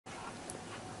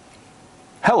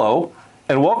Hello,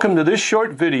 and welcome to this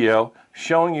short video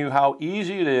showing you how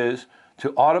easy it is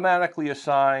to automatically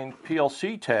assign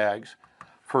PLC tags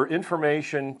for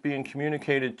information being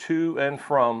communicated to and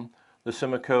from the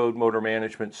SIMOCODE motor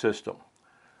management system.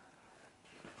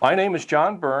 My name is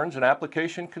John Burns, an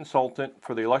application consultant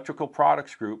for the Electrical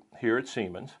Products Group here at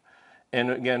Siemens. And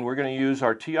again, we're going to use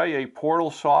our TIA portal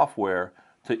software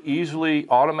to easily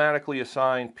automatically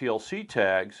assign PLC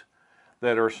tags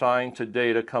that are assigned to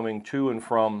data coming to and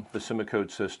from the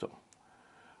SIMOCODE system.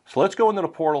 So let's go into the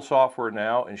portal software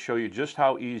now and show you just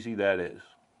how easy that is.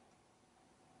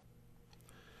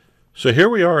 So here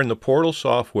we are in the portal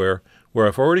software where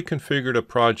I've already configured a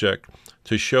project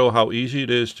to show how easy it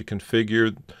is to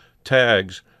configure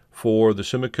tags for the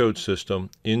SIMOCODE system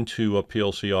into a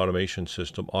PLC automation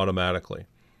system automatically.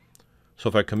 So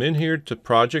if I come in here to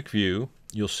Project View,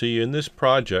 you'll see in this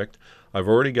project I've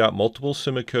already got multiple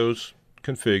SIMOCODEs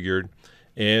configured,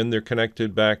 and they're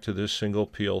connected back to this single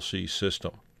PLC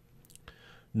system.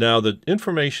 Now the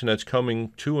information that's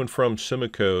coming to and from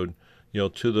SIMOCODE,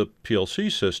 to the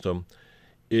PLC system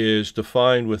is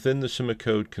defined within the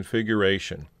SIMOCODE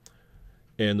configuration.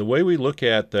 And the way we look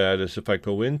at that is if I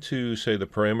go into, say, the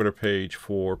parameter page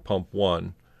for pump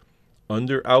 1,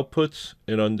 under outputs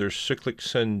and under cyclic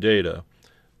send data,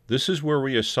 this is where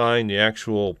we assign the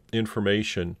actual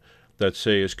information that,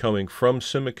 say, is coming from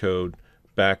SIMOCODE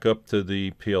back up to the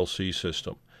PLC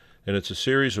system. And it's a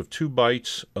series of 2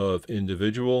 bytes of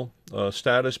individual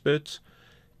status bits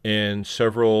and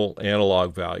several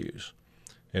analog values.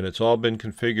 And it's all been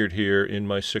configured here in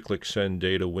my cyclic send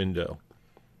data window.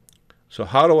 So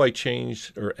how do I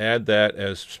change or add that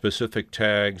as specific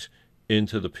tags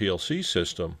into the PLC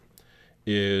system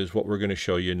is what we're going to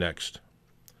show you next.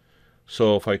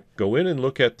 So if I go in and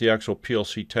look at the actual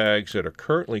PLC tags that are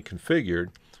currently configured,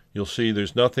 you'll see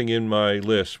there's nothing in my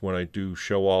list when I do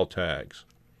show all tags.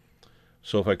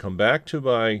 So if I come back to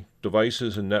my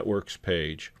devices and networks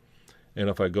page, and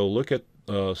if I go look at,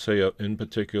 in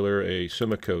particular, a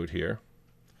SIMOCODE here,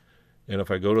 and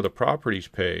if I go to the properties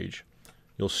page,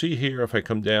 you'll see here if I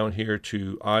come down here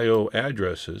to I/O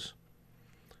addresses,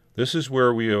 this is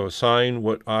where we assign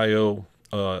what I/O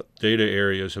data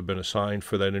areas have been assigned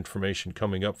for that information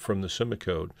coming up from the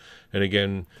SIMOCODE. And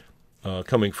again,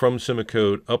 coming from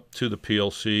SIMOCODE up to the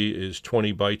PLC is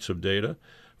 20 bytes of data.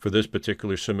 For this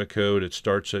particular SIMOCODE, it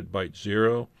starts at byte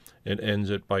 0 and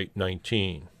ends at byte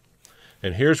 19.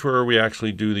 And here's where we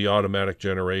actually do the automatic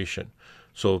generation.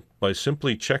 So by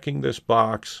simply checking this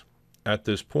box at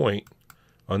this point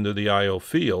under the I/O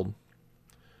field,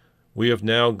 we have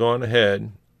now gone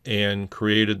ahead and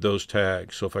created those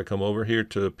tags. So if I come over here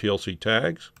to PLC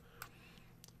tags,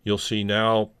 you'll see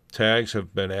now tags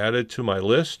have been added to my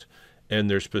list, and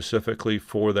they're specifically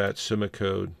for that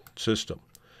SIMOCODE system.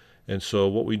 And so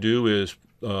what we do is,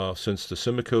 since the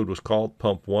SIMOCODE was called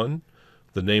Pump 1,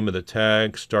 the name of the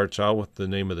tag starts out with the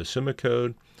name of the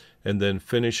SIMOCODE and then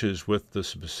finishes with the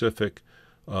specific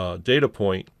data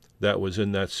point that was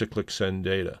in that cyclic send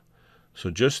data.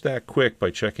 So just that quick, by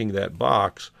checking that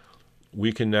box,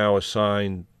 we can now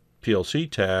assign PLC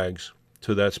tags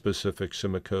to that specific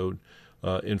SIMOCODE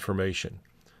information.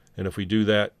 And if we do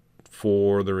that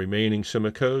for the remaining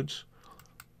SIMOCODEs,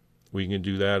 we can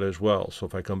do that as well. So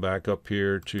if I come back up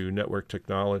here to network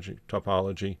technology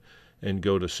topology and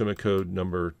go to SIMOCODE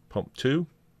number pump 2,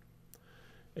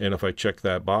 and if I check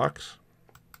that box,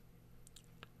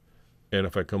 and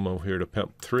if I come over here to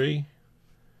pump 3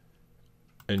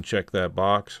 and check that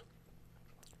box,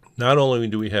 not only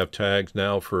do we have tags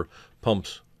now for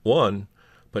pumps 1,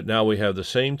 but now we have the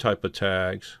same type of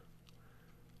tags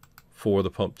for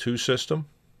the pump 2 system,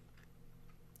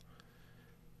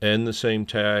 and the same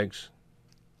tags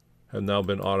have now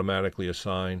been automatically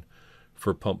assigned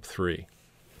for pump 3.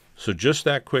 So just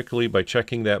that quickly, by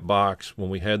checking that box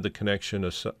when we had the connection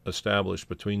established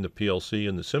between the PLC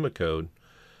and the SIMOCODE,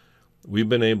 we've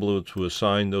been able to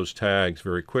assign those tags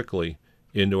very quickly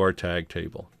into our tag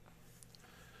table.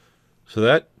 So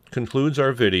that concludes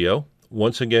our video.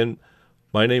 Once again,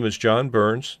 my name is John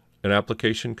Burns, an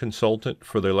application consultant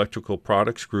for the Electrical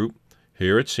Products Group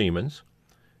here at Siemens.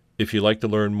 If you'd like to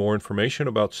learn more information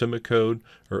about SIMOCODE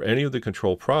or any of the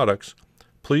control products,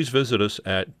 please visit us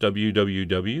at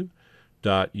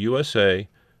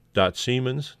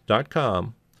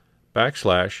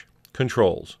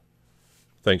www.usa.siemens.com/controls.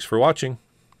 Thanks for watching.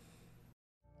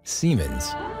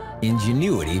 Siemens,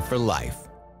 ingenuity for life.